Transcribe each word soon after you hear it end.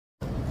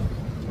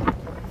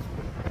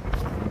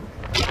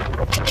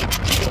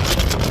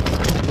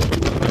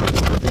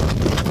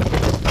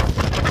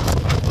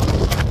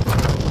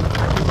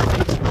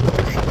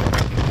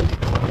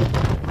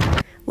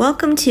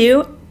Welcome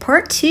to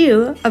part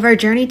 2 of our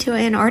journey to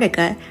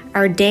Antarctica,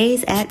 our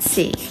days at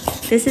sea.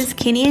 This is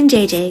Kinny and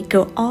JJ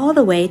go all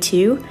the way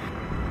to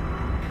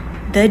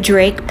the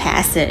Drake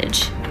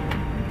Passage.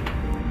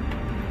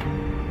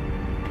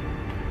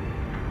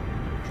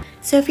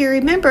 So if you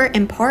remember,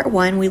 in part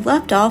 1, we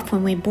left off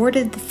when we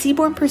boarded the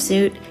Seabourn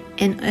Pursuit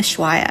in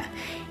Ushuaia,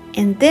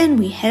 and then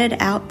we headed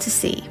out to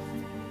sea.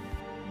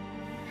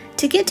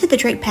 To get to the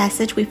Drake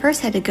Passage, we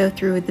first had to go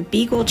through the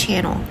Beagle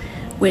Channel,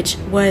 which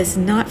was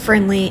not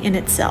friendly in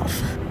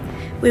itself.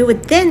 We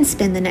would then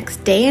spend the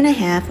next day and a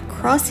half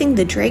crossing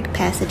the Drake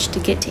Passage to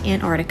get to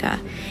Antarctica.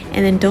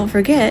 And then don't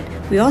forget,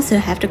 we also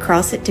have to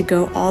cross it to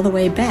go all the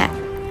way back.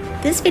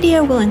 This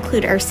video will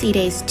include our sea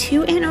days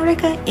to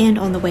Antarctica and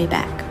on the way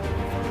back.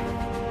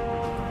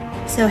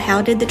 So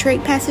how did the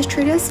Drake Passage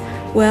treat us?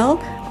 Well,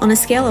 on a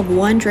scale of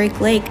 1 Drake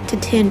Lake to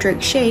 10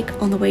 Drake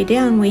Shake, on the way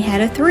down we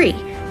had a 3.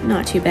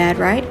 Not too bad,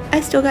 right?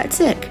 I still got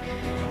sick.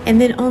 And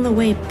then on the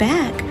way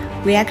back,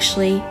 we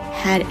actually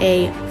had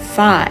a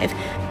 5.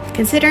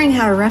 Considering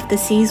how rough the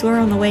seas were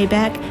on the way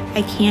back,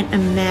 I can't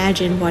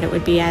imagine what it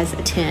would be as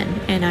a 10,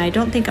 and I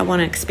don't think I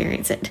want to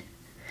experience it.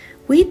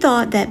 We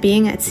thought that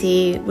being at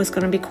sea was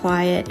going to be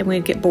quiet and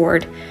we'd get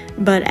bored,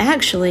 but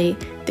actually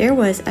there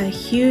was a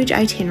huge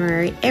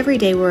itinerary every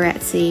day we were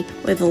at sea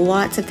with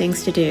lots of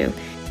things to do.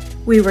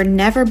 We were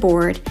never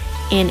bored,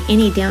 and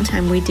any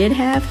downtime we did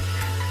have,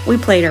 we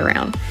played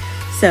around.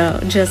 So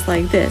just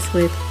like this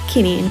with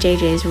Kinny and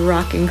JJ's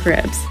Rockin'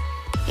 Cribs.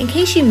 In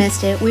case you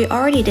missed it, we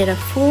already did a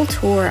full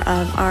tour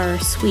of our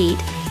suite,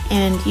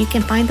 and you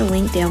can find the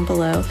link down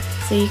below,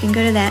 so you can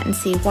go to that and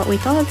see what we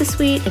thought of the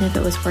suite and if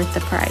it was worth the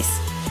price.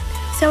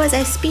 So as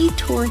I speed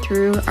tour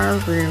through our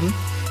room,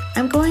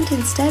 I'm going to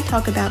instead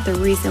talk about the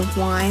reason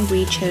why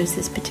we chose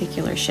this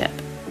particular ship.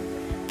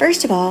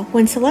 First of all,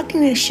 when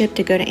selecting a ship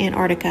to go to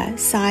Antarctica,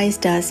 size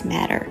does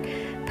matter.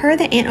 Per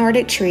the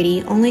Antarctic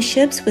Treaty, only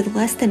ships with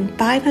less than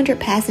 500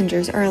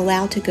 passengers are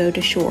allowed to go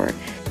to shore.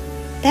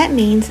 That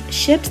means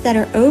ships that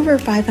are over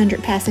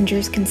 500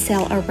 passengers can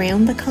sail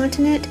around the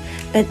continent,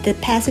 but the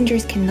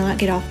passengers cannot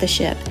get off the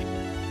ship.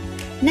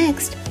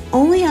 Next,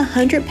 only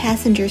 100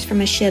 passengers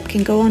from a ship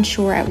can go on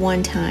shore at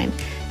one time,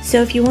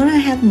 so if you want to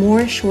have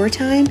more shore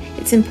time,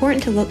 it's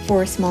important to look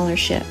for a smaller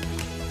ship.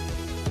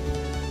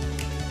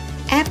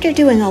 After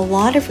doing a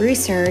lot of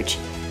research,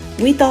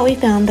 we thought we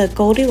found the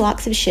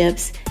Goldilocks of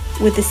ships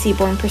with the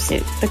Seabourn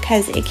Pursuit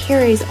because it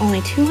carries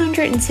only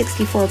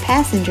 264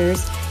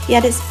 passengers,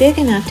 yet it's big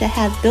enough to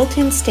have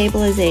built-in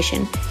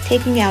stabilization,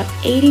 taking out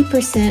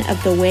 80%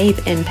 of the wave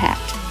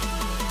impact.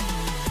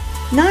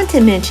 Not to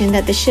mention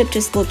that the ship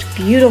just looked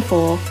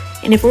beautiful,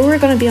 and if we were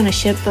going to be on a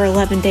ship for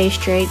 11 days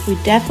straight, we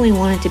definitely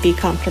wanted to be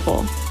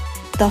comfortable.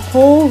 The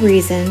whole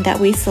reason that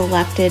we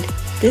selected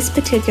this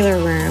particular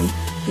room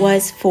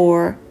was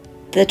for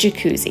the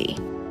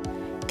jacuzzi.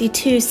 The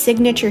 2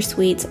 signature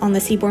suites on the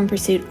Seabourn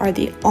Pursuit are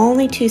the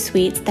only 2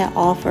 suites that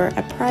offer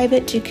a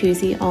private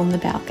jacuzzi on the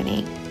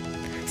balcony.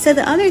 So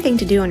the other thing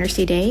to do on your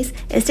sea days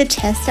is to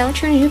test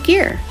out your new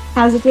gear.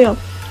 How's it feel?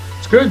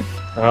 It's good.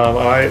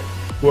 I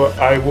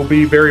will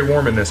be very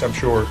warm in this, I'm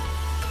sure.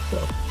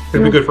 So,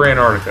 it'll be good for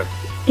Antarctica.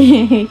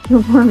 You're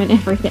warm in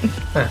everything.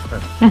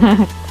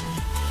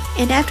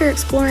 And after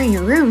exploring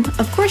your room,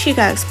 of course you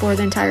gotta explore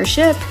the entire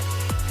ship.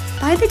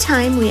 By the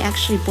time we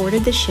actually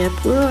boarded the ship,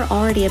 we were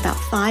already about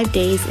 5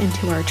 days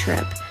into our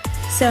trip.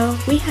 So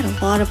we had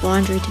a lot of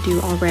laundry to do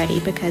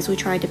already because we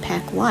tried to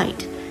pack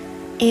light.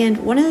 And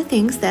one of the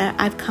things that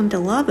I've come to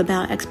love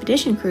about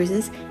expedition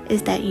cruises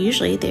is that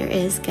usually there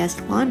is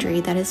guest laundry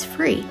that is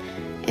free.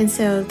 And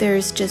so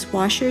there's just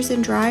washers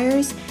and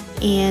dryers,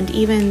 and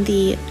even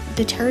the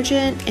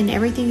detergent and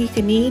everything you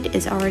could need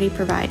is already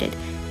provided.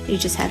 You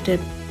just have to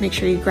make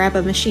sure you grab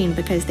a machine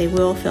because they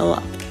will fill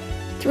up.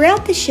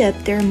 Throughout the ship,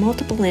 there are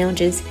multiple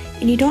lounges,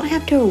 and you don't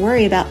have to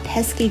worry about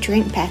pesky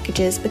drink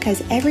packages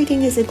because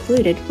everything is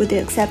included with the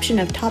exception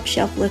of top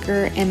shelf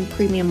liquor and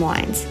premium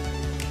wines.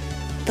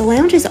 The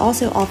lounges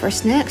also offer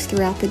snacks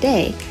throughout the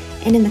day,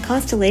 and in the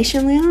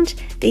Constellation Lounge,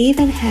 they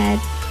even had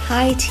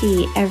high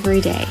tea every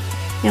day.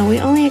 Now, we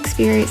only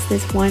experienced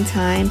this one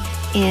time,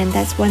 and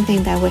that's one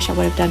thing that I wish I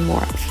would have done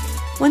more of.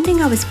 One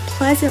thing I was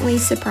pleasantly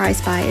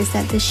surprised by is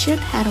that the ship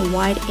had a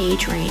wide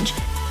age range.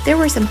 There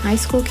were some high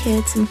school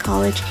kids, some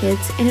college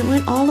kids, and it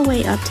went all the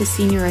way up to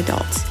senior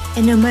adults.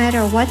 And no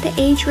matter what the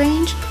age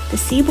range, the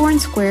Seabourn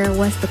Square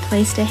was the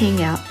place to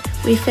hang out.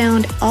 We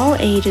found all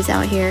ages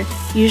out here,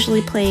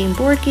 usually playing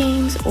board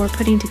games or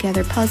putting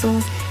together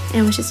puzzles,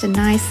 and it was just a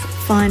nice,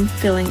 fun,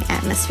 filling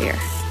atmosphere.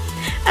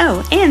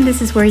 Oh, and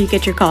this is where you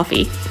get your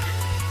coffee.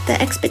 The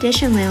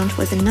Expedition Lounge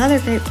was another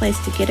great place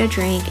to get a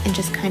drink and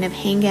just kind of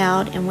hang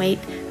out and wait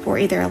for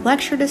either a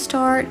lecture to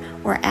start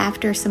or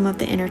after some of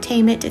the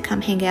entertainment to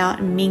come hang out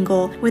and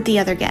mingle with the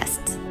other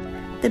guests.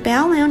 The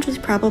bow lounge was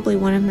probably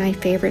one of my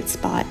favorite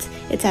spots.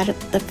 It's at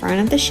the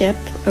front of the ship,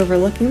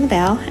 overlooking the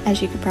bow, as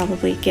you could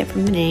probably get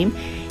from the name,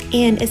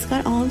 and it's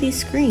got all of these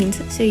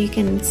screens so you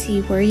can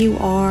see where you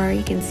are,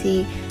 you can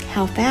see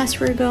how fast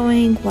we're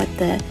going, what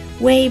the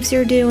waves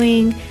are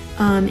doing,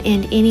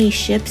 and any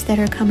ships that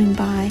are coming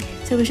by.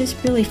 So so it was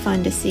just really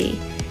fun to see.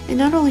 And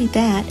not only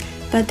that,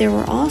 but there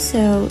were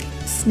also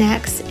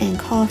snacks and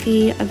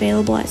coffee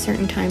available at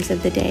certain times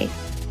of the day.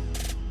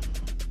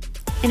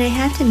 And I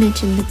have to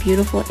mention the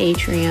beautiful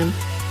atrium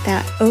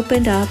that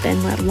opened up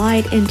and let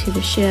light into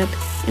the ship,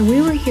 and we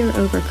were here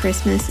over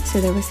Christmas, so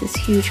there was this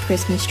huge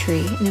Christmas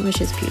tree, and it was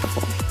just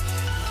beautiful.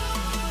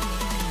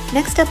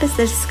 Next up is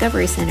the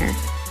Discovery Center.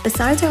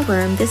 Besides our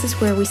room, this is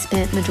where we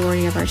spent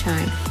majority of our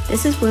time.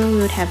 This is where we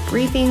would have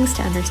briefings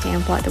to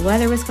understand what the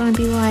weather was going to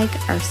be like,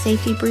 our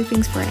safety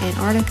briefings for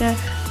Antarctica,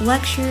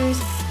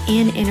 lectures,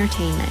 and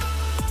entertainment.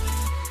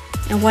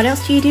 And what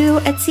else do you do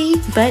at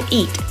sea but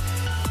eat?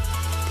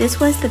 This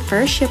was the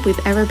first ship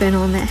we've ever been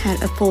on that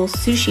had a full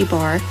sushi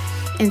bar,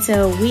 and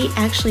so we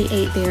actually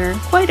ate there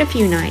quite a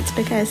few nights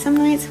because some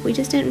nights we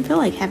just didn't feel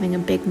like having a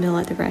big meal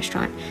at the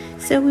restaurant.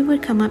 So we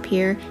would come up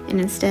here and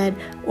instead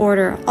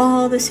order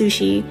all the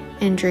sushi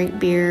and drink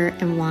beer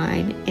and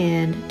wine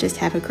and just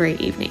have a great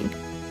evening.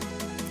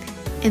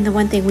 And the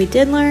one thing we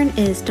did learn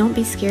is don't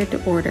be scared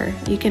to order.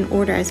 You can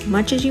order as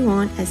much as you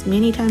want, as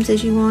many times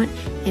as you want,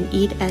 and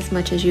eat as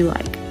much as you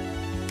like.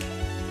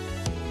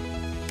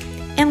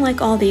 And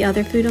like all the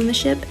other food on the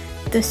ship,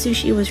 the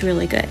sushi was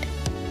really good.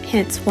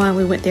 Hence why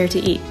we went there to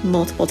eat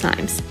multiple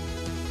times.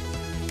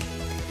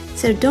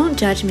 So don't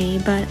judge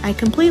me, but I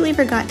completely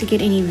forgot to get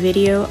any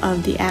video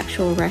of the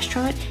actual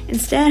restaurant.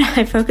 Instead,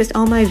 I focused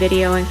all my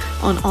videoing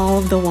on all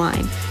of the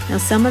wine. Now,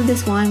 some of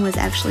this wine was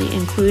actually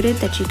included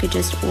that you could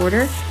just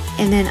order,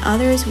 and then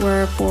others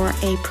were for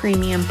a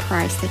premium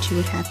price that you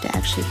would have to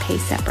actually pay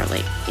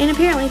separately. And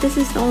apparently this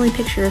is the only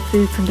picture of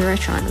food from the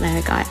restaurant that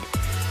I got.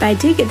 But I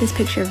did get this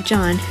picture of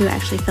John, who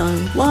actually fell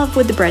in love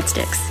with the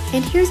breadsticks.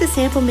 And here's a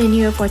sample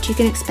menu of what you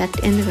can expect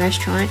in the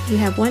restaurant. You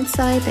have one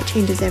side that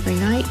changes every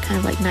night, kind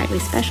of like nightly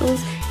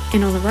specials,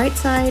 and on the right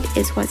side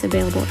is what's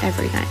available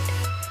every night.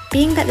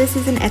 Being that this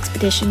is an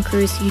expedition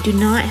cruise, you do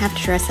not have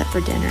to dress up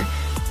for dinner.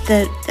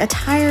 The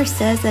attire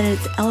says that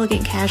it's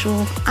elegant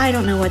casual. I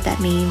don't know what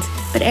that means,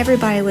 but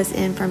everybody was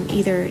in from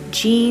either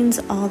jeans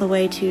all the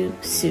way to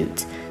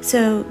suits.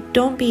 So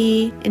don't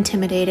be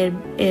intimidated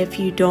if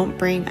you don't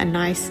bring a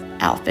nice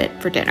outfit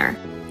for dinner.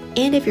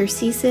 And if you're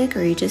seasick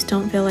or you just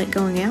don't feel like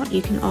going out,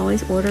 you can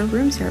always order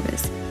room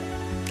service.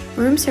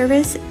 Room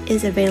service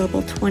is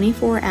available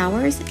 24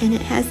 hours and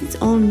it has its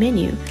own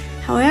menu.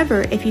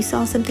 However, if you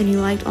saw something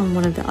you liked on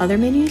one of the other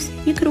menus,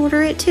 you could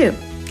order it too.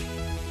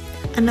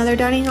 Another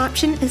dining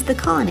option is the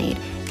colonnade,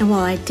 and while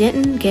I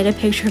didn't get a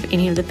picture of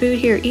any of the food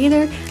here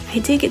either, I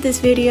did get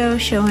this video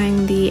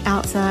showing the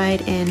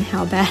outside and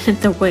how bad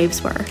the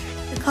waves were.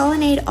 The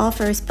colonnade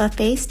offers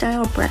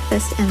buffet-style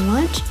breakfast and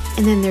lunch,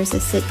 and then there's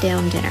a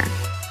sit-down dinner.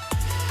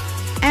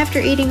 After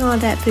eating all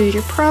of that food,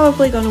 you're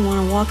probably going to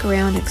want to walk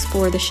around and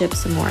explore the ship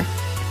some more.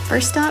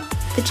 First stop,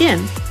 the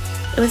gym.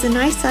 It was a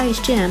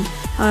nice-sized gym,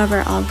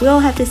 however, I will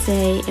have to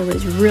say it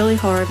was really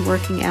hard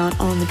working out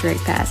on the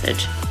Drake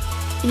Passage.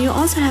 And you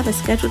also have a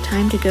scheduled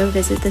time to go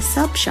visit the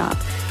sub shop.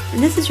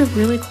 And this is a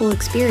really cool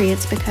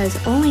experience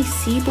because only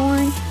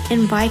Seabourn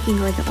and Viking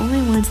are the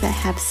only ones that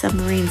have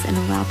submarines and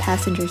allow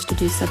passengers to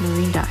do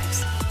submarine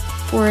dives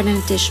for an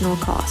additional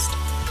cost.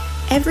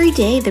 Every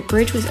day the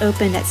bridge was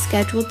opened at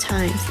scheduled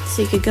times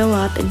so you could go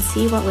up and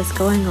see what was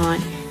going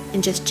on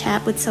and just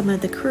chat with some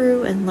of the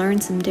crew and learn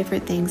some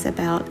different things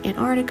about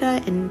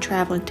Antarctica and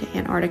traveling to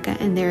Antarctica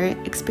and their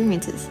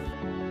experiences.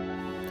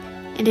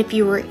 And if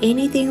you were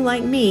anything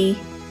like me,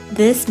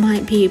 this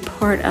might be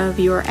part of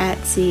your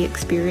at-sea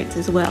experience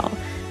as well,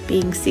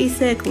 being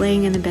seasick,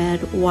 laying in the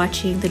bed,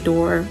 watching the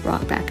door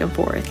rock back and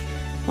forth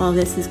while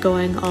this is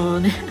going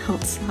on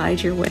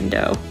outside your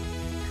window.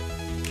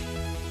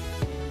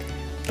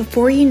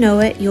 Before you know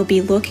it, you'll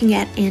be looking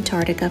at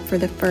Antarctica for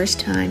the first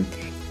time,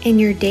 and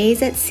your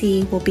days at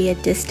sea will be a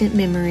distant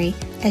memory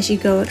as you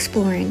go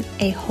exploring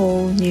a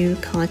whole new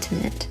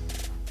continent.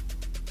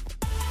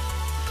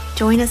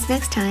 Join us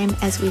next time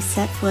as we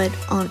set foot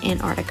on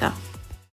Antarctica.